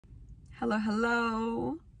Hello,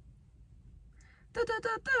 hello. Da, da, da,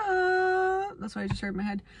 da. That's what I just heard in my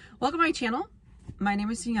head. Welcome to my channel. My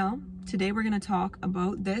name is Danielle. Today we're going to talk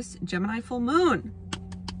about this Gemini full moon.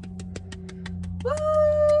 Woo!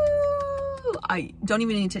 I don't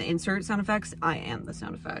even need to insert sound effects. I am the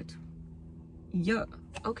sound effect. Yeah.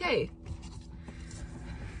 Okay.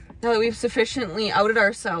 Now that we've sufficiently outed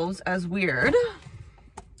ourselves as weird,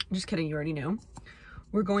 just kidding, you already knew.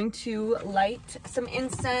 We're going to light some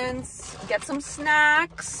incense, get some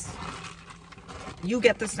snacks. You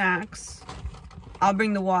get the snacks. I'll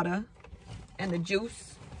bring the water and the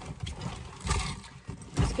juice.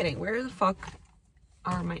 Just kidding. Where the fuck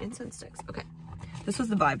are my incense sticks? Okay. This was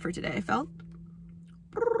the vibe for today, I felt.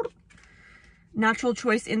 Natural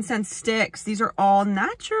Choice incense sticks. These are all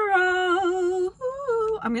natural.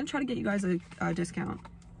 Ooh. I'm going to try to get you guys a discount.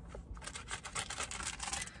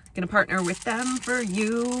 Gonna partner with them for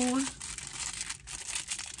you.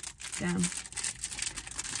 Damn.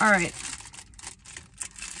 All right.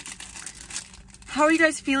 How are you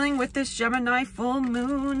guys feeling with this Gemini full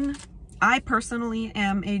moon? I personally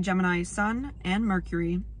am a Gemini sun and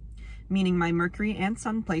Mercury, meaning my Mercury and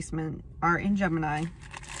sun placement are in Gemini.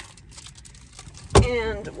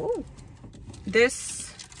 And whoa,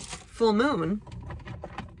 this full moon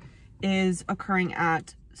is occurring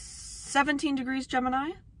at 17 degrees Gemini.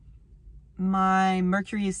 My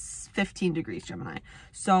Mercury is 15 degrees Gemini.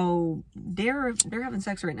 So they're having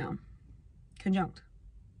sex right now. Conjunct.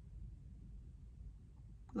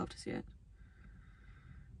 Love to see it.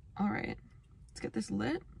 All right. Let's get this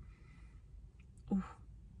lit. Ooh,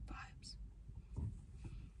 vibes.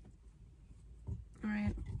 All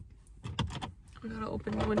right. I gotta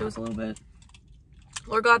open the windows a little bit.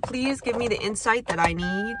 Lord God, please give me the insight that I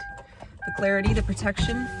need, the clarity, the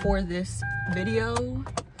protection for this video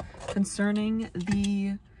concerning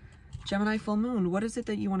the Gemini full moon. What is it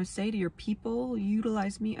that you want to say to your people?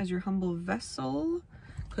 Utilize me as your humble vessel,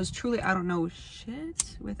 because truly I don't know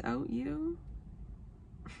shit without you.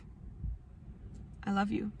 I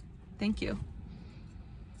love you. Thank you.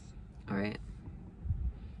 All right.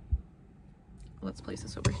 Let's place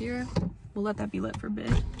this over here. We'll let that be lit for a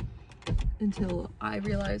bit until I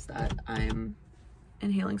realize that I'm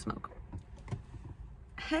inhaling smoke.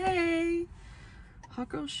 Hey! Hot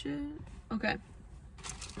girl shit. Okay.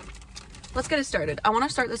 Let's get it started. I want to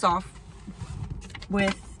start this off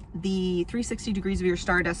with the 360 degrees of your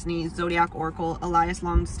star destiny Zodiac Oracle, Elias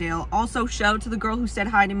Longsdale. Also, shout out to the girl who said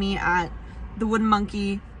hi to me at the Wooden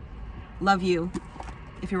Monkey. Love you,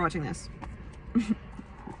 if you're watching this. I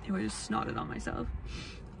just snotted on myself.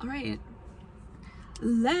 All right.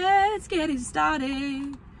 Let's get it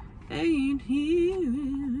started. Ain't here.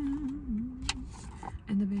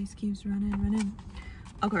 And the bass keeps running.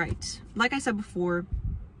 Okay, right. Like I said before,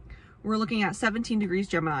 we're looking at 17 degrees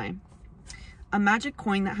Gemini. A magic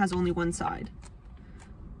coin that has only one side.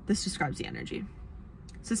 This describes the energy.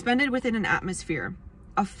 Suspended within an atmosphere.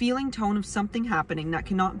 A feeling tone of something happening that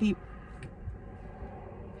cannot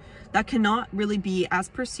really be as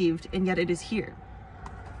perceived, and yet it is here.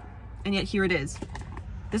 And yet here it is.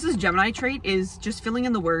 This is Gemini trait, is just filling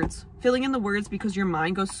in the words. Filling in the words because your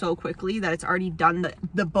mind goes so quickly that it's already done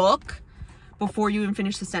the book before you even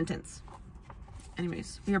finish the sentence.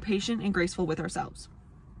 Anyways, we are patient and graceful with ourselves.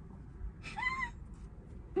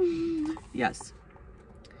 Yes.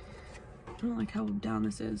 I don't like how down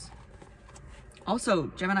this is.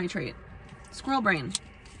 Also, Gemini trait. Squirrel brain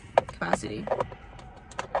capacity.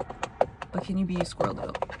 But can you be a squirrel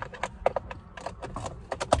though?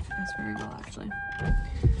 That's very well, actually.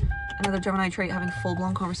 Another Gemini trait, having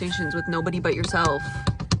full-blown conversations with nobody but yourself.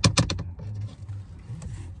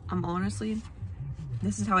 Honestly,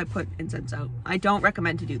 this is how I put incense out. I don't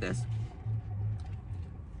recommend to do this.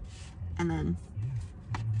 And then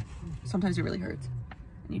sometimes it really hurts.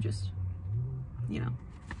 And you just, you know,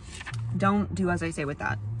 don't do as I say with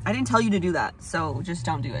that. I didn't tell you to do that, so just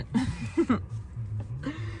don't do it.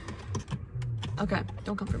 Okay,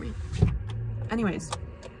 don't come for me. Anyways,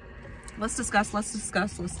 let's discuss.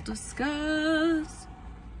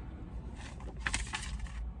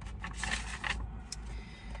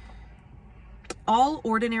 All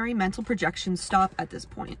ordinary mental projections stop at this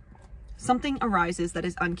point. Something arises that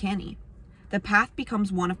is uncanny. The path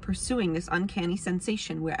becomes one of pursuing this uncanny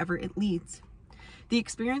sensation wherever it leads. The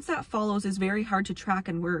experience that follows is very hard to track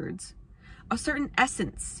in words. A certain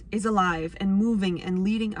essence is alive and moving and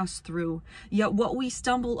leading us through, yet what we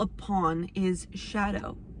stumble upon is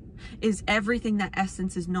shadow, is everything that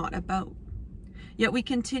essence is not about. Yet we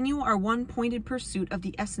continue our one-pointed pursuit of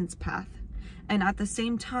the essence path, And at the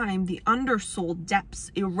same time, the undersoul depths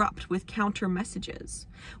erupt with counter messages,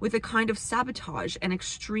 with a kind of sabotage and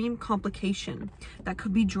extreme complication that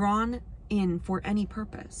could be drawn in for any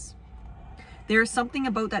purpose. There is something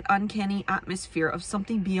about that uncanny atmosphere of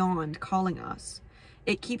something beyond calling us.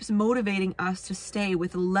 It keeps motivating us to stay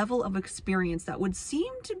with a level of experience that would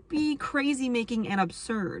seem to be crazy-making and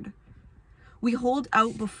absurd. We hold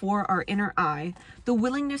out before our inner eye the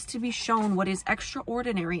willingness to be shown what is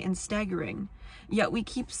extraordinary and staggering, yet we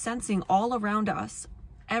keep sensing all around us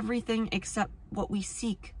everything except what we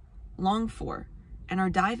seek, long for, and are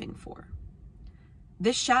diving for.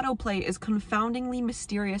 This shadow play is confoundingly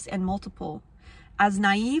mysterious and multiple. As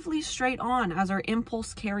naively straight on as our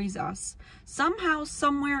impulse carries us, somehow,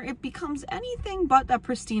 somewhere, it becomes anything but that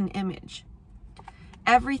pristine image.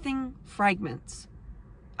 Everything fragments,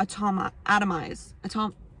 atomizes.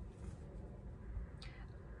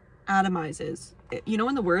 You know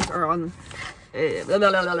when the words are on, it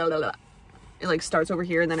like starts over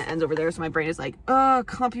here and then it ends over there, so my brain is like,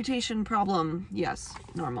 computation problem. Yes,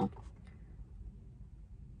 normal.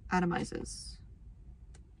 Atomizes.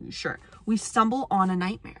 Sure. We stumble on a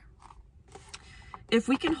nightmare. If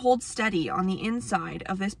we can hold steady on the inside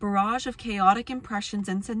of this barrage of chaotic impressions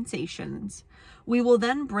and sensations, we will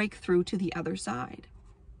then break through to the other side.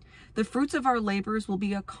 The fruits of our labors will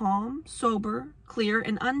be a calm, sober, clear,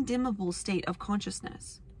 and undimmable state of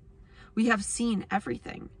consciousness. We have seen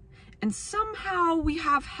everything, and somehow we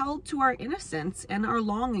have held to our innocence and our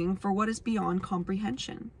longing for what is beyond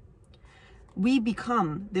comprehension. We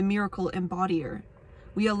become the miracle embodier.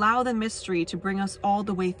 We allow the mystery to bring us all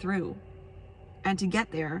the way through. And to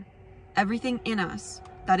get there, everything in us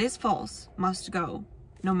that is false must go,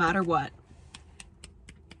 no matter what.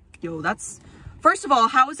 Yo, that's... First of all,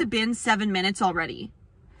 how has it been 7 minutes already?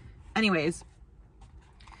 Anyways.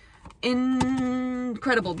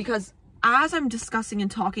 Incredible, because as I'm discussing and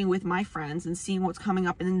talking with my friends and seeing what's coming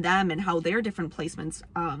up in them and how their different placements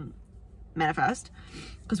manifest,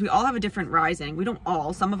 because we all have a different rising. We don't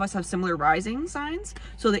all. Some of us have similar rising signs.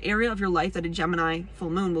 So the area of your life that a Gemini full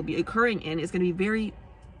moon will be occurring in is going to be very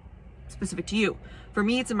specific to you. For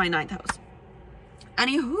me, it's in my 9th house.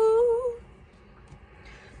 Anywho.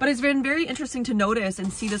 But it's been very interesting to notice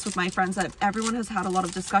and see this with my friends that everyone has had a lot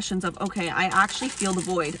of discussions of, okay, I actually feel the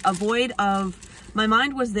void. A void of, my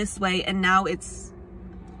mind was this way and now it's,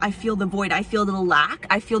 I feel the void. I feel the lack.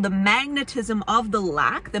 I feel the magnetism of the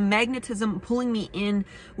lack, the magnetism pulling me in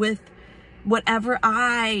with whatever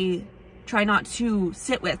I try not to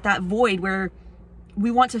sit with, that void where we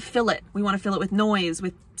want to fill it. We want to fill it with noise,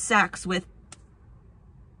 with sex, with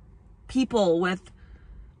people, with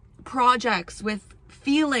projects, with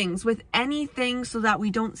feelings, with anything, so that we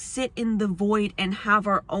don't sit in the void and have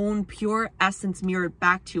our own pure essence mirrored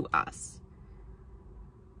back to us.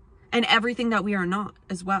 And everything that we are not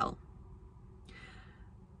as well.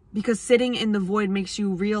 Because sitting in the void makes you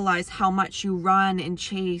realize how much you run and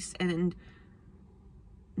chase and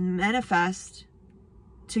manifest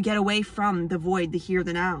to get away from the void, the here,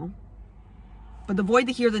 the now. But the void,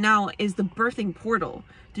 the here, the now is the birthing portal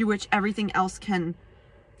through which everything else can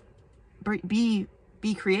be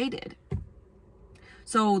created.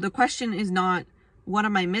 So the question is not, what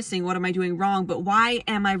am I missing? What am I doing wrong? But why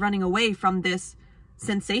am I running away from this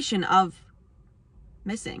sensation of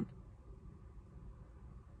missing?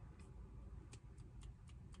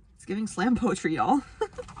 It's giving slam poetry, y'all.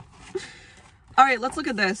 All right, let's look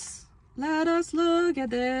at this. Let us look at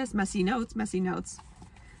this. Messy notes, messy notes.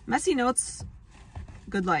 Messy notes,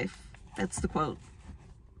 good life. That's the quote.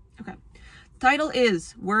 Okay. Title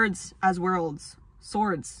is Words as Worlds.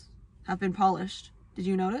 Swords have been polished. Did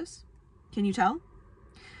you notice? Can you tell?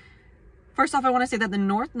 First off, I want to say that the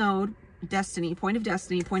North Node, destiny, point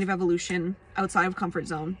of evolution, outside of comfort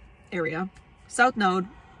zone area. South Node,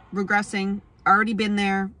 regressing, already been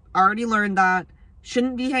there, already learned that,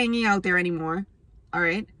 shouldn't be hanging out there anymore. All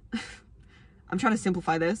right. I'm trying to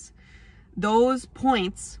simplify this. Those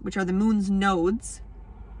points, which are the moon's nodes,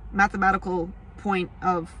 mathematical point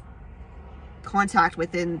of contact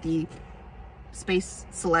within the space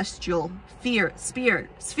celestial sphere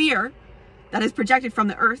that is projected from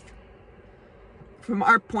the earth, from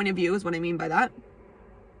our point of view is what I mean by that,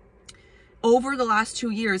 over the last 2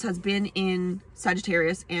 years has been in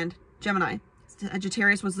Sagittarius and Gemini.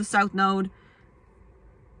 Sagittarius was the South Node,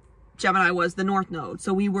 Gemini was the North Node.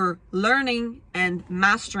 So we were learning and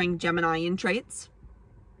mastering Geminian traits: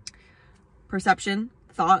 perception,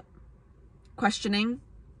 thought, questioning.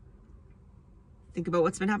 Think about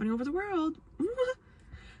what's been happening over the world.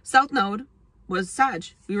 South Node was Sag.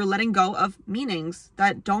 We were letting go of meanings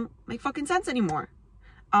that don't make fucking sense anymore.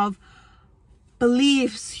 Of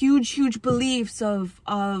beliefs, huge beliefs of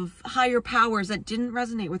higher powers that didn't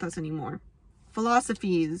resonate with us anymore.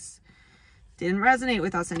 Philosophies didn't resonate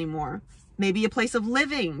with us anymore. Maybe a place of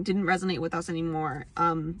living didn't resonate with us anymore.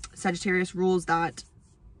 Sagittarius rules that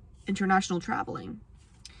international traveling,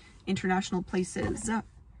 international places.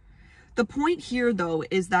 The point here, though,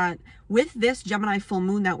 is that with this Gemini full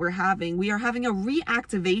moon that we are having a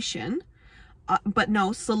reactivation, but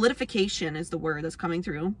no, solidification is the word that's coming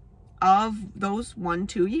through, of those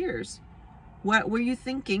 1-2 years. What were you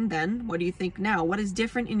thinking then? What do you think now? What is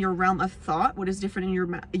different in your realm of thought? What is different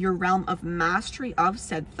in your realm of mastery of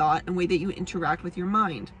said thought and way that you interact with your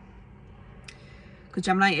mind? Because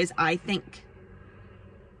Gemini is I think.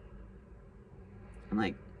 I'm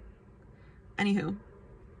like, anywho,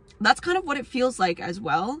 that's kind of what it feels like as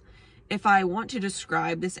well. If I want to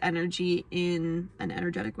describe this energy in an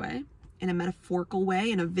energetic way, in a metaphorical way,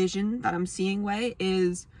 in a vision that I'm seeing way,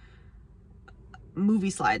 is movie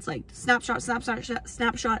slides, like snapshot, snapshot,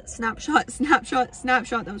 snapshot, snapshot, snapshot,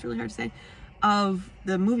 snapshot. That was really hard to say. Of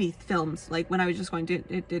the movie films, like when I was just going,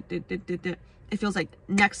 it feels like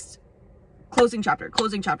next closing chapter,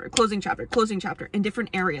 closing chapter, closing chapter, closing chapter in different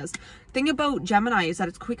areas. Thing about Gemini is that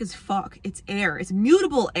it's quick as fuck. It's air. It's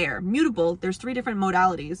mutable air. Mutable. There's 3 different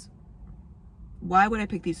modalities. Why would I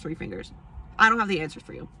pick these 3 fingers? I don't have the answers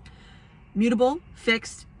for you. Mutable,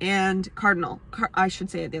 fixed, and cardinal. I should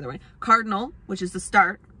say it the other way. Cardinal, which is the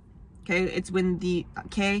start. Okay, it's when the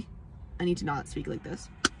I need to not speak like this.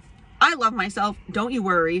 I love myself. Don't you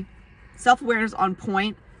worry. Self-awareness on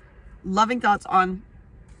point. Loving thoughts on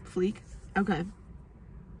fleek. Okay.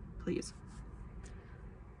 Please.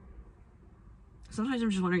 Sometimes I'm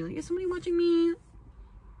just wondering, like, is somebody watching me?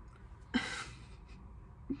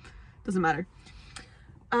 Doesn't matter.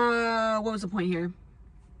 What was the point here?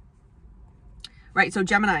 Right, so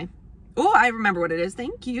Gemini. Oh, I remember what it is.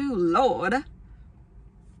 Thank you, Lord.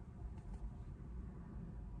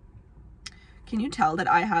 Can you tell that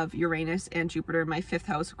I have Uranus and Jupiter in my 5th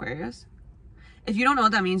house, Aquarius? If you don't know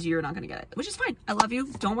what that means, you're not going to get it, which is fine. I love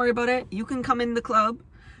you. Don't worry about it. You can come in the club.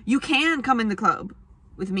 You can come in the club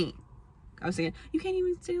with me. I was saying, you can't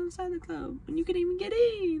even stay inside the club and you can't even get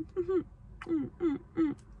in.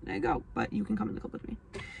 There you go. But you can come in the club with me.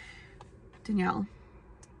 Danielle.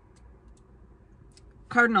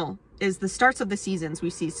 Cardinal is the starts of the seasons. We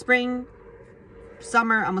see spring,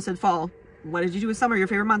 summer, I almost said fall. What did you do with summer? Your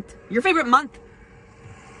favorite month. Your favorite month.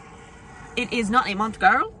 It is not a month,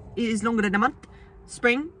 girl. It is longer than a month.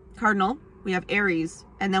 Spring, cardinal. We have Aries.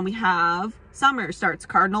 And then we have summer starts.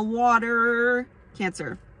 Cardinal water,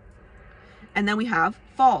 Cancer. And then we have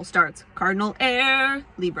fall starts. Cardinal air,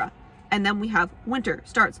 Libra. And then we have winter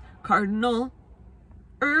starts. Cardinal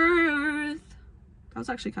earth. That was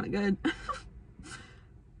actually kind of good.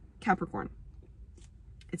 Capricorn.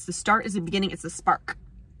 It's the start, is the beginning, it's the spark.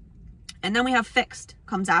 And then we have fixed,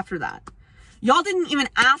 comes after that. Y'all didn't even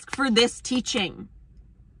ask for this teaching.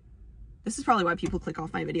 This is probably why people click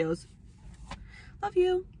off my videos. Love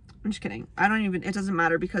you. I'm just kidding. It doesn't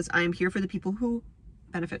matter because I am here for the people who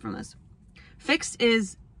benefit from this. Fixed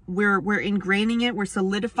is we're ingraining it, we're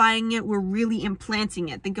solidifying it, we're really implanting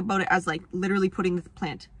it. Think about it as like literally putting the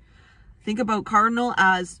plant. Think about cardinal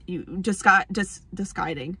as you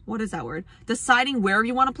deciding. What is that word? Deciding where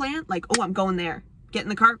you want to plant. Like, oh, I'm going there. Get in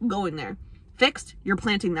the car, going there. Fixed, you're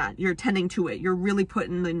planting that. You're tending to it. You're really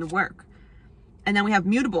putting in the work. And then we have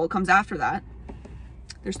mutable, comes after that.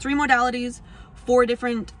 There's 3 modalities, 4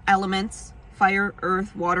 different elements. Fire,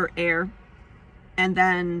 earth, water, air. And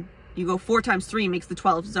then you go 4 times 3 makes the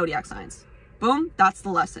 12 zodiac signs. Boom, that's the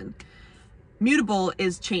lesson. Mutable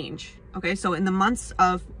is change. Okay, so in the months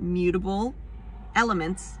of mutable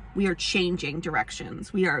elements, we are changing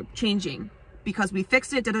directions. We are changing because we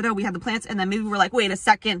fixed it, we had the plants, and then maybe we're like, wait a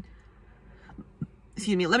second.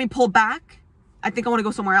 Excuse me, let me pull back. I think I want to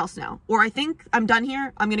go somewhere else now. Or I think I'm done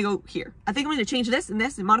here. I'm going to go here. I think I'm going to change this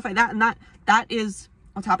and modify that and that. That is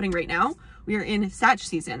what's happening right now. We are in Sag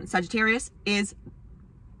season. Sagittarius is...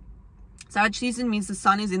 Sag season means the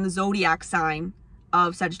sun is in the zodiac sign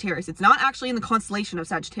of Sagittarius. It's not actually in the constellation of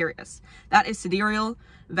Sagittarius. That is sidereal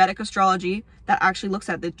Vedic astrology that actually looks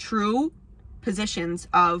at the true positions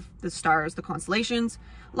of the stars, the constellations.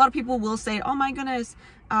 A lot of people will say, oh my goodness,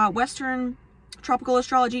 Western tropical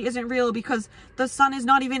astrology isn't real because the sun is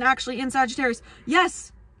not even actually in Sagittarius.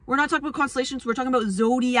 Yes, we're not talking about constellations, we're talking about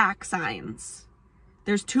zodiac signs.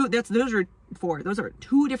 There's 2, those are 4. Those are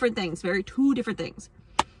 2 different things, 2 different things.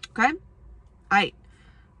 Okay? All right.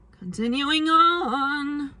 Continuing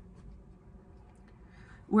on.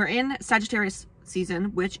 We're in Sagittarius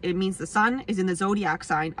season, which it means the sun is in the zodiac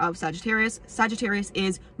sign of Sagittarius. Sagittarius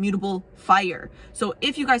is mutable fire. So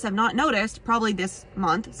if you guys have not noticed, probably this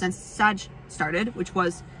month since Sag started, which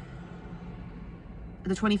was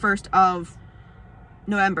the 21st of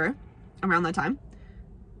November, around that time,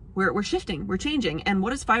 we're shifting, we're changing. And what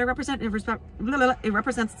does fire represent? It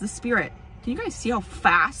represents the spirit. Can you guys see how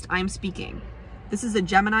fast I'm speaking? This is a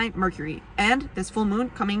Gemini Mercury, and this full moon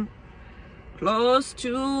coming close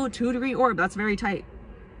to 2-degree orb. That's very tight.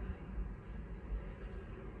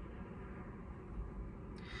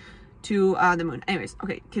 To the moon. Anyways,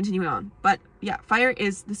 okay, continuing on. But yeah, fire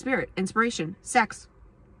is the spirit, inspiration, sex.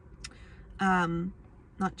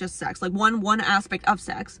 Not just sex, like one aspect of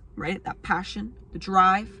sex, right? That passion, the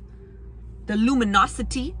drive, the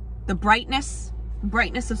luminosity, the brightness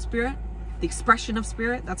of spirit, the expression of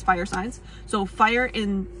spirit. That's fire signs. So fire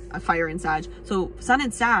in Sag. So sun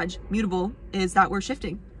in Sag, mutable, is that we're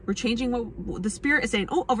shifting. We're changing what the spirit is saying.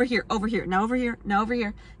 Oh, over here, now over here, now over here,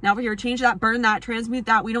 now over here. Change that, burn that, transmute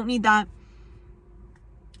that. We don't need that.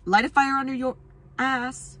 Light a fire under your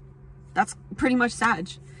ass. That's pretty much Sag.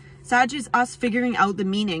 Sag is us figuring out the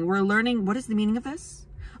meaning. We're learning, what is the meaning of this?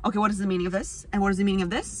 Okay, what is the meaning of this? And what is the meaning of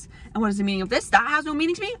this? And what is the meaning of this? That has no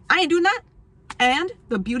meaning to me. I ain't doing that. And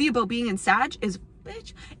the beauty about being in Sag is,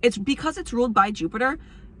 bitch, it's because it's ruled by Jupiter.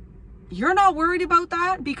 You're not worried about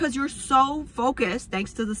that because you're so focused,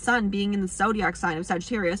 thanks to the sun being in the zodiac sign of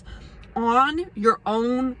Sagittarius, on your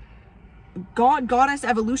own goddess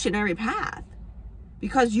evolutionary path.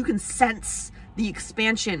 Because you can sense the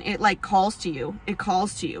expansion. It like calls to you. It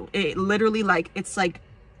calls to you. It literally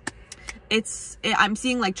I'm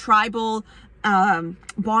seeing like tribal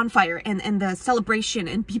bonfire and the celebration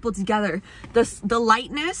and people together. The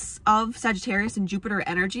lightness of Sagittarius and Jupiter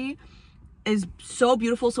energy is so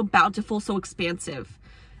beautiful, so bountiful, so expansive.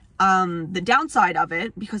 The downside of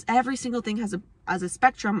it, because every single thing has a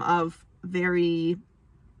spectrum of very,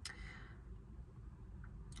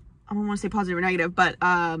 I don't want to say positive or negative, but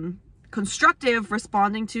constructive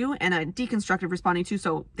responding to and a deconstructive responding to.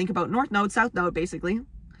 So think about north node, south node, basically.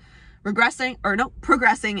 Progressing and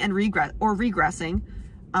regressing.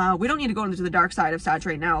 We don't need to go into the dark side of Sag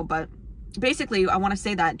right now, but basically I want to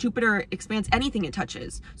say that Jupiter expands anything it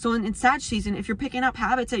touches. So in Sag season, if you're picking up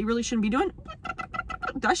habits that you really shouldn't be doing,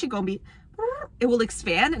 that shit gonna be, it will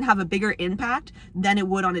expand and have a bigger impact than it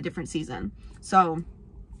would on a different season. So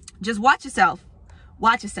just watch yourself.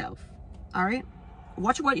 Watch yourself. All right.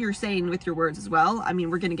 Watch what you're saying with your words as well. I mean,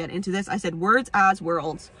 we're going to get into this. I said words as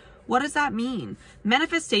worlds. What does that mean?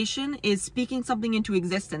 Manifestation is speaking something into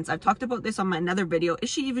existence. I've talked about this on my another video. Is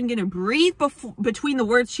she even going to breathe between the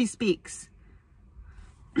words she speaks?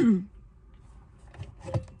 Talk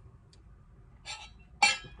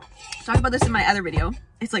about this in my other video.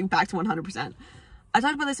 It's like back to 100%. I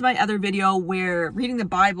talked about this in my other video where reading the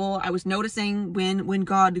Bible, I was noticing when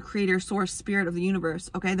God, the creator, source, spirit of the universe,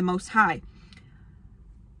 okay, the Most High,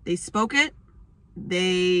 they spoke it,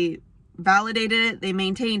 they validated it, they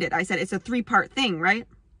maintained it. I said it's a 3-part thing, right?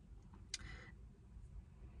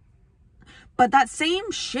 But that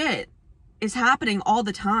same shit is happening all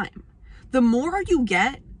the time. The more you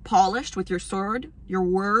get polished with your sword, your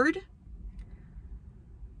word,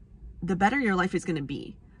 the better your life is going to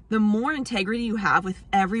be. The more integrity you have with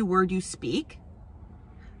every word you speak,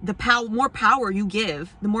 the more power you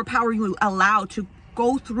give, the more power you allow to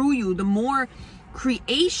go through you, the more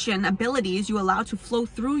creation abilities you allow to flow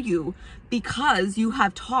through you, because you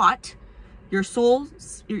have taught your soul,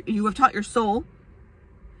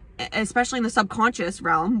 especially in the subconscious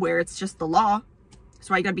realm where it's just the law. That's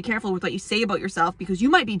why you gotta be careful with what you say about yourself, because you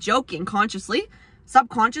might be joking consciously.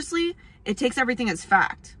 Subconsciously, it takes everything as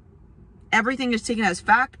fact. Everything is taken as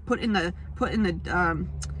fact, put in the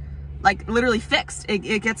like literally fixed.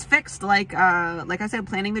 It gets fixed like I said,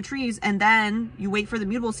 planting the trees, and then you wait for the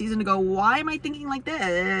mutable season to go, why am I thinking like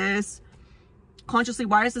this? Consciously,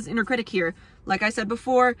 why is this inner critic here? Like I said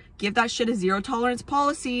before, give that shit a 0 tolerance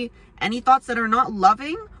policy. Any thoughts that are not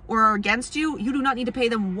loving or are against you, you do not need to pay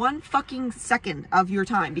them 1 fucking second of your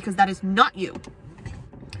time, because that is not you.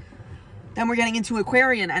 Then we're getting into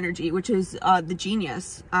Aquarian energy, which is the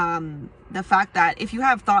genius. The fact that if you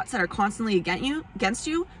have thoughts that are constantly against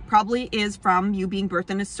you, probably is from you being birthed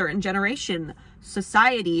in a certain generation,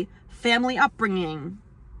 society, family upbringing.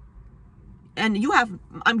 And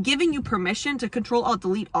I'm giving you permission to control, I'll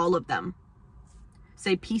delete all of them.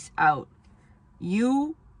 Say peace out.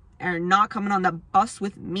 You are not coming on the bus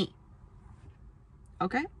with me.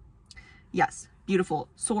 Okay? Yes, beautiful.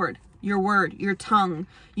 Sword. Your word, your tongue,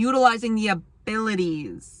 utilizing the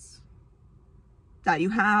abilities that you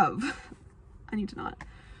have. I need to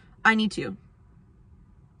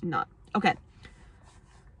not. Okay.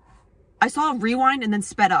 I saw rewind and then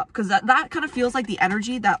sped up, because that kind of feels like the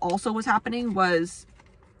energy that also was happening was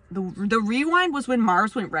the rewind was when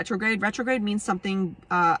Mars went retrograde. Retrograde means something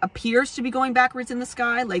appears to be going backwards in the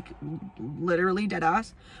sky, like literally dead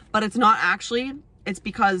ass, but it's not actually. It's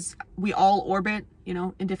because we all orbit, you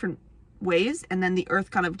know, in different ways, and then the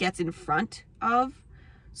Earth kind of gets in front of,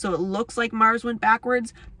 so it looks like Mars went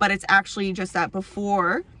backwards, but it's actually just that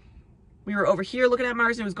before we were over here looking at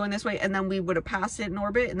Mars and it was going this way, and then we would have passed it in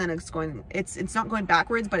orbit, and then it's not going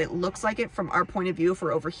backwards, but it looks like it from our point of view if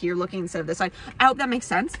we're over here looking instead of this side. I hope that makes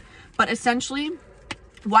sense. But essentially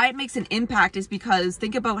why it makes an impact is because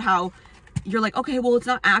think about how you're like, okay, well, it's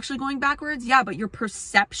not actually going backwards. Yeah, but your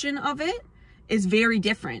perception of it is very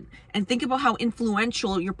different. And think about how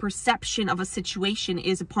influential your perception of a situation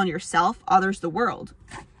is upon yourself, others, the world.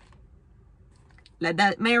 Let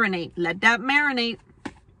that marinate. Let that marinate.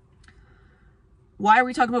 Why are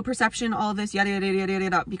we talking about perception, all of this, yada, yada, yada, yada,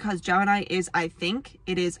 yada? Because Gemini is, I think,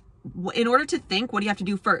 it is, in order to think, what do you have to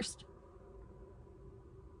do first?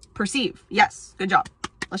 Perceive. Yes, good job.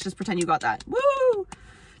 Let's just pretend you got that. Woo!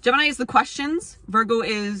 Gemini is the questions. Virgo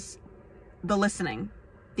is the listening,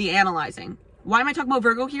 the analyzing. Why am I talking about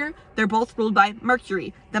Virgo here? They're both ruled by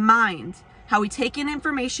Mercury, the mind, how we take in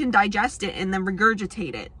information, digest it, and then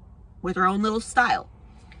regurgitate it with our own little style.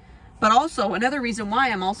 But also, another reason why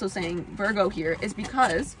I'm also saying Virgo here is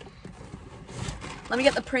because, let me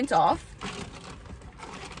get the print off.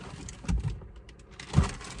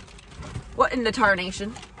 What in the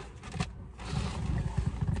tarnation?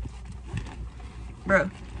 Bro,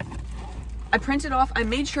 I printed off, I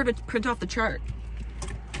made sure to print off the chart.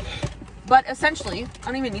 But essentially, I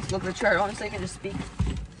don't even need to look at the chart. Honestly, I can just speak.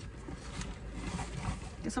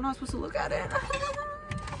 Guess I'm not supposed to look at it.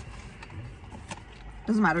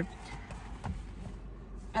 Doesn't matter.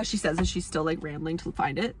 As she says, and she's still like rambling to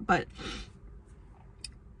find it, but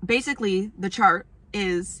basically the chart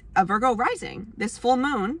is a Virgo rising. This full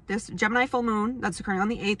moon, this Gemini full moon that's occurring on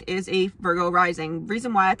the 8th is a Virgo rising.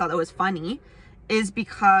 Reason why I thought that was funny is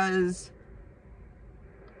because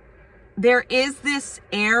there is this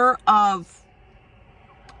air of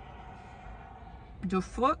the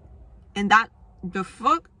fuck, and that the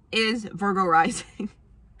fuck is Virgo rising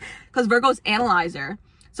because Virgo's analyzer.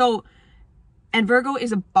 So, and Virgo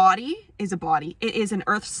is a body. It is an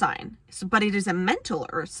earth sign, but it is a mental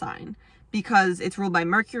earth sign because it's ruled by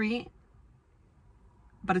Mercury,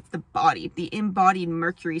 but it's the body, the embodied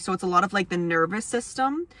Mercury. So it's a lot of like the nervous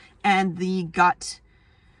system and the gut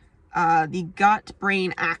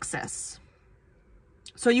brain axis.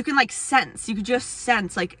 So you can like sense, you could just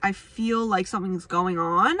sense, like, I feel like something's going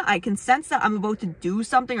on. I can sense that I'm about to do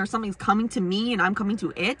something or something's coming to me and I'm coming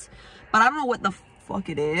to it, but I don't know what the fuck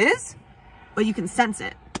it is. But you can sense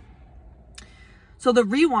it. So the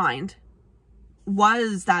rewind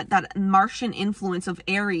was that Martian influence of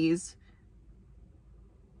Aries.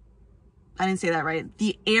 I didn't say that right.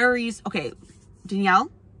 The Aries. Okay,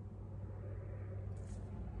 Danielle,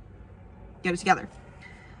 get it together.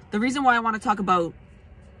 The reason why I want to talk about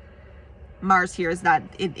Mars here is that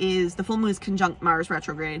it is, the full moon is conjunct Mars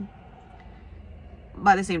retrograde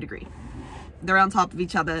by the same degree. They're on top of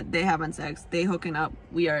each other. They having sex. They hooking up.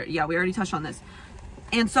 We already touched on this.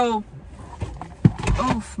 And so,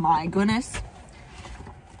 oh my goodness.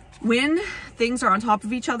 When things are on top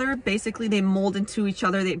of each other, basically they mold into each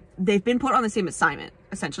other. They've been put on the same assignment,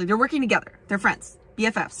 essentially. They're working together. They're friends.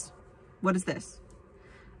 BFFs. What is this?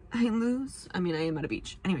 I lose. I mean, I am at a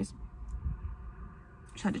beach. Anyways.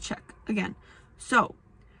 Just had to check again. So,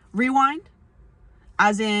 rewind.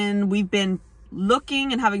 As in, we've been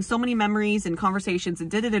looking and having so many memories and conversations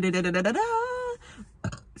and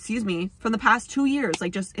excuse me, from the past 2 years,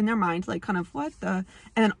 like just in their mind, like kind of what the,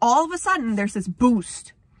 and then all of a sudden there's this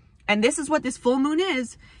boost. And this is what this full moon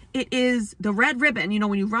is. It is the red ribbon. You know,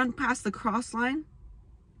 when you run past the cross line,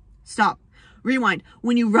 stop, rewind.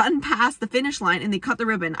 When you run past the finish line and they cut the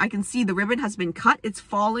ribbon, I can see the ribbon has been cut. It's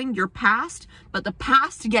falling, you're past, but the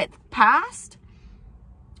past to get past,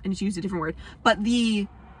 and just use a different word, but the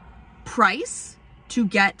price to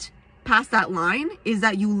get past that line is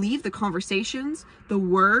that you leave the conversations, the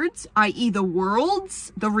words, i.e. the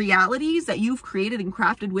worlds, the realities that you've created and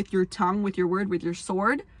crafted with your tongue, with your word, with your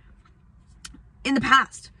sword, in the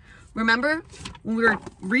past. Remember when we were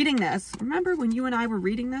reading this? Remember when you and I were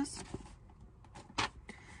reading this?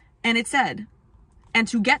 And it said, and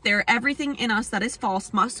to get there, everything in us that is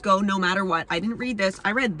false must go no matter what. I didn't read this.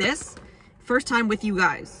 I read this first time with you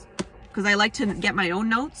guys because I like to get my own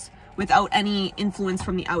notes without any influence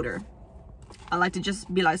from the outer. I like to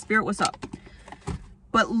just be like, Spirit, what's up?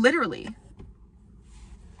 But literally,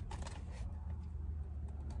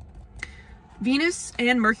 Venus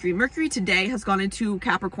and Mercury. Mercury today has gone into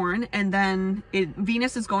Capricorn, and then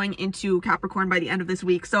Venus is going into Capricorn by the end of this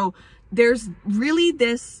week. So there's really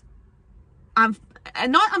this, I'm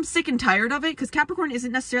sick and tired of it, because Capricorn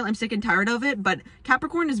isn't necessarily I'm sick and tired of it, but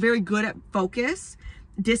Capricorn is very good at focus,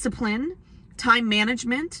 discipline, time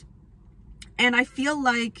management. And I feel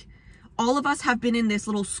like all of us have been in this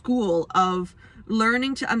little school of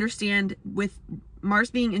learning to understand, with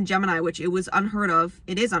Mars being in Gemini, which it is unheard of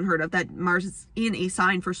that Mars is in a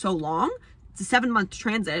sign for so long. It's a 7-month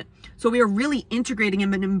transit. So we are really integrating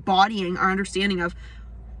and embodying our understanding of,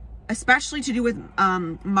 especially to do with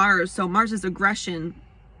Mars. So Mars is aggression,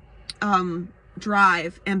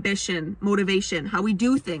 drive, ambition, motivation, how we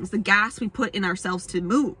do things, the gas we put in ourselves to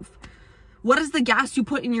move. What is the gas you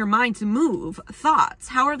put in your mind to move? Thoughts.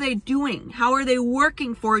 How are they doing? How are they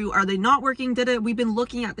working for you? Are they not working? We've been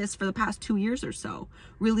looking at this for the past 2 years or so,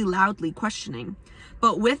 really loudly questioning.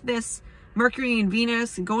 But with this Mercury and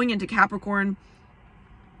Venus going into Capricorn,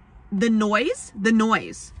 the noise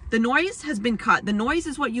has been cut. The noise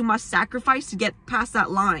is what you must sacrifice to get past that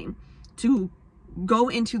line, to go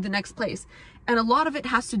into the next place. And a lot of it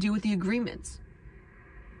has to do with the agreements.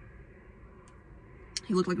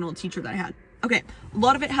 He looked like an old teacher that I had. Okay, a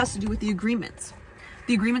lot of it has to do with the agreements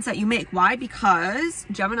that you make. Why? Because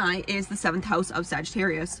Gemini is the 7th house of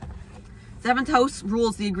Sagittarius. 7th house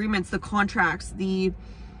rules the agreements, the contracts, the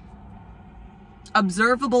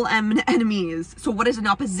observable enemies. So what is in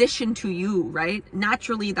opposition to you, right?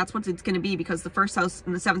 Naturally, that's what it's going to be, because the 1st house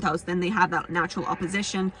and the 7th house, then they have that natural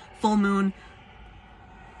opposition, full moon.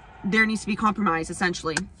 There needs to be compromise,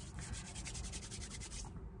 essentially.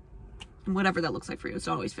 Whatever that looks like for you. It's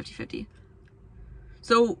not always 50-50.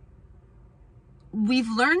 So we've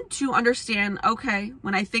learned to understand, okay,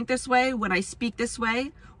 when I think this way, when I speak this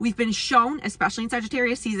way, we've been shown, especially in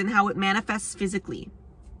Sagittarius season, how it manifests physically.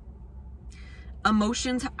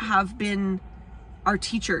 Emotions have been our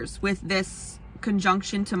teachers with this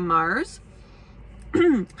conjunction to Mars.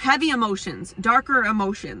 Heavy emotions, darker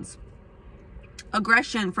emotions,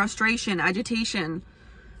 aggression, frustration, agitation.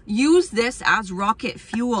 Use this as rocket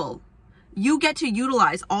fuel. You get to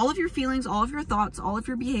utilize all of your feelings, all of your thoughts, all of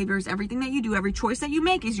your behaviors, everything that you do, every choice that you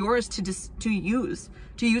make is yours to use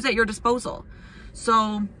at your disposal.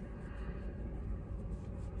 So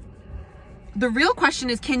the real question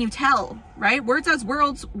is, can you tell, right? Words as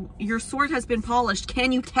worlds, your sword has been polished.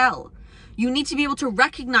 Can you tell? You need to be able to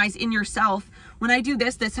recognize in yourself, when I do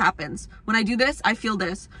this, this happens. When I do this, I feel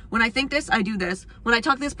this. When I think this, I do this. When I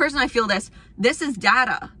talk to this person, I feel this. This is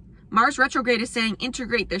data. Mars retrograde is saying,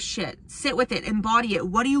 integrate this shit, sit with it, embody it.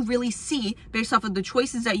 What do you really see based off of the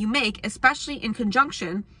choices that you make, especially in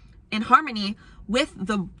conjunction, in harmony with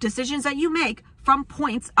the decisions that you make from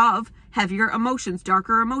points of heavier emotions,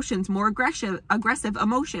 darker emotions, more aggressive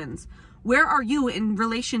emotions? Where are you in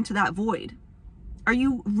relation to that void? Are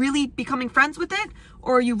you really becoming friends with it,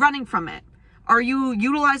 or are you running from it? Are you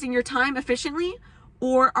utilizing your time efficiently,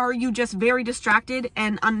 or are you just very distracted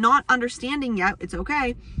and not understanding yet, it's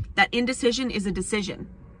okay, that indecision is a decision,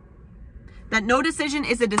 that no decision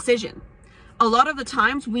is a decision. A lot of the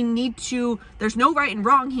times we need to, there's no right and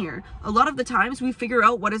wrong here. A lot of the times we figure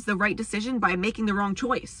out what is the right decision by making the wrong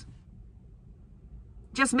choice.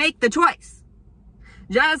 Just make the choice.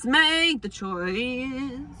 Just make the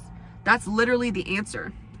choice. That's literally the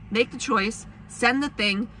answer. Make the choice, send the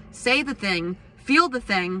thing, say the thing, feel the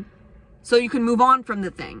thing, so you can move on from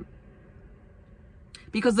the thing.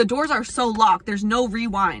 Because the doors are so locked, there's no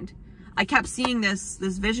rewind. I kept seeing this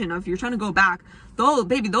vision of, you're trying to go back. Though,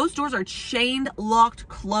 baby, those doors are chained, locked,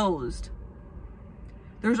 closed.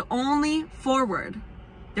 There's only forward.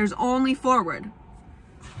 There's only forward.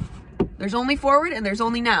 There's only forward, and there's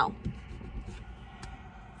only now.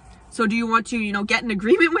 So do you want to, get in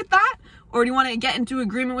agreement with that? Or do you want to get into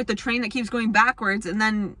agreement with the train that keeps going backwards and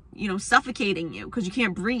then, suffocating you because you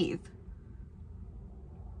can't breathe?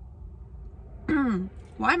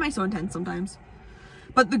 Why am I so intense sometimes?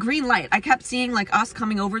 But the green light, I kept seeing like us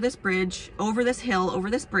coming over this bridge, over this hill,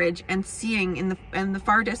 over this bridge, and seeing in the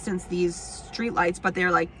far distance these street lights, but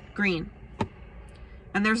they're like green.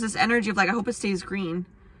 And there's this energy of like, I hope it stays green.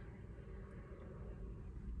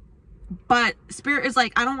 But Spirit is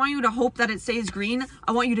like, I don't want you to hope that it stays green.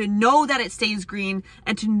 I want you to know that it stays green,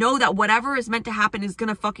 and to know that whatever is meant to happen is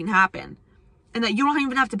gonna fucking happen. And that you don't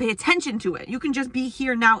even have to pay attention to it. You can just be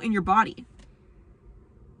here now in your body.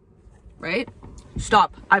 Right?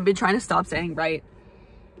 Stop. I've been trying to stop saying right.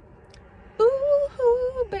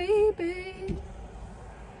 Ooh, baby.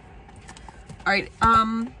 All right.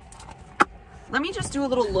 Let me just do a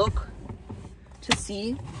little look to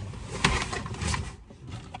see.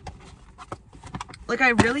 Like,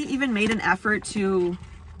 I really even made an effort to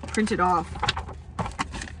print it off.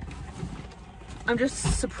 I'm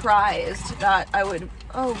just surprised that I would...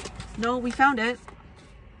 Oh, no, we found it.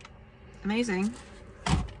 Amazing.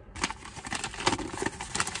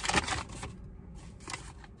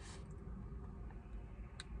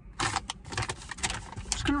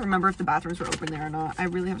 Just couldn't remember if the bathrooms were open there or not. I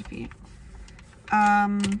really have to pee.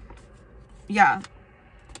 Yeah.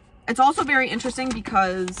 It's also very interesting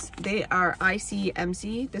because they are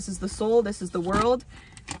ICMC. This is the soul. This is the world.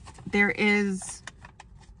 There is...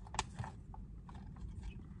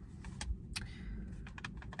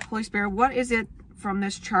 Holy Spirit, what is it from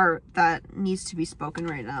this chart that needs to be spoken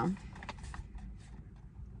right now?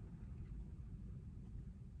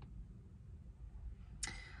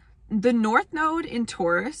 The North Node in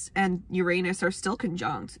Taurus and Uranus are still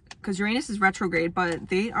conjunct because Uranus is retrograde, but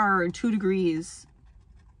they are 2 degrees.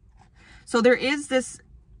 So there is this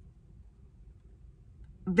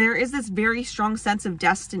very strong sense of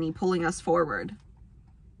destiny pulling us forward.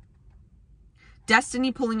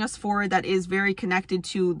 Destiny pulling us forward that is very connected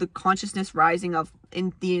to the consciousness rising of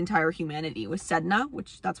in the entire humanity with Sedna,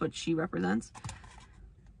 which that's what she represents.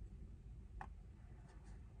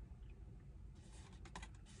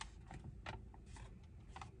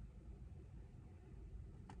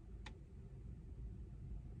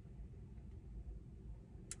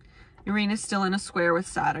 Uranus still in a square with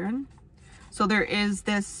Saturn. So there is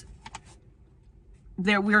this...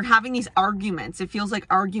 we're having these arguments. It feels like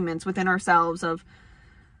arguments within ourselves of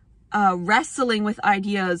wrestling with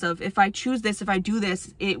ideas of, if I choose this, if I do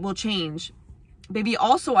this, it will change. Baby,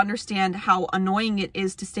 also understand how annoying it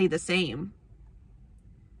is to stay the same.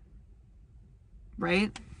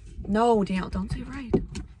 Right? No, Danielle, don't say right.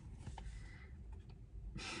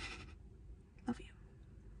 Love you.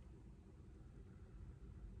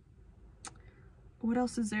 What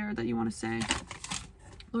else is there that you want to say?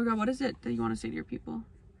 Lord God, what is it that you want to say to your people?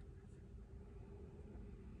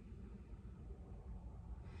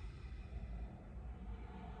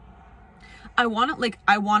 I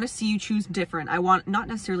want to see you choose different. Not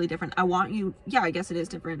necessarily different. I want you, yeah, I guess it is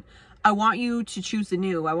different. I want you to choose the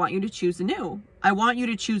new. I want you to choose the new. I want you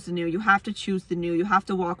to choose the new. You have to choose the new. You have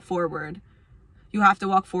to walk forward. You have to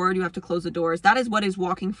walk forward. You have to close the doors. That is what is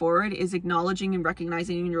walking forward, is acknowledging and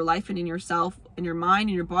recognizing in your life and in yourself, in your mind,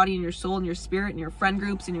 in your body, in your soul, in your spirit, in your friend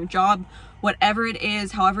groups, in your job, whatever it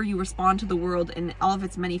is, however you respond to the world in all of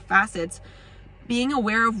its many facets, being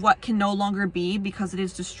aware of what can no longer be because it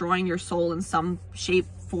is destroying your soul in some shape,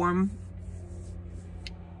 form,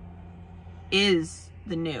 is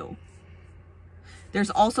the new. There's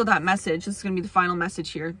also that message, this is going to be the final message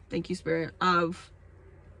here, thank you, Spirit, of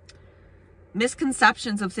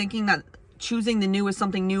misconceptions of thinking that choosing the new is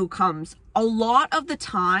something new comes. A lot of the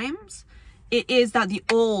times it is that the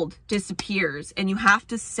old disappears and you have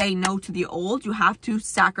to say no to the old. You have to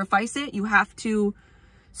sacrifice it. You have to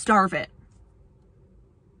starve it.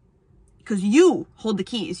 Because you hold the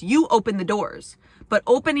keys. You open the doors. But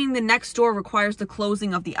opening the next door requires the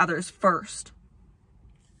closing of the others first.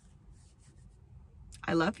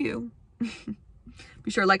 I love you. Be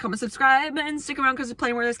sure to like, comment, subscribe, and stick around because it's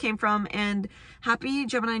playing where this came from. And happy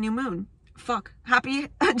Gemini new moon. Fuck. Happy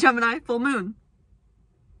Gemini full moon.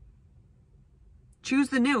 Choose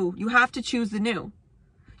the new. You have to choose the new.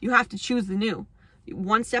 You have to choose the new.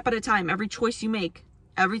 One step at a time. Every choice you make,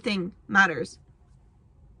 everything matters.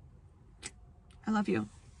 I love you.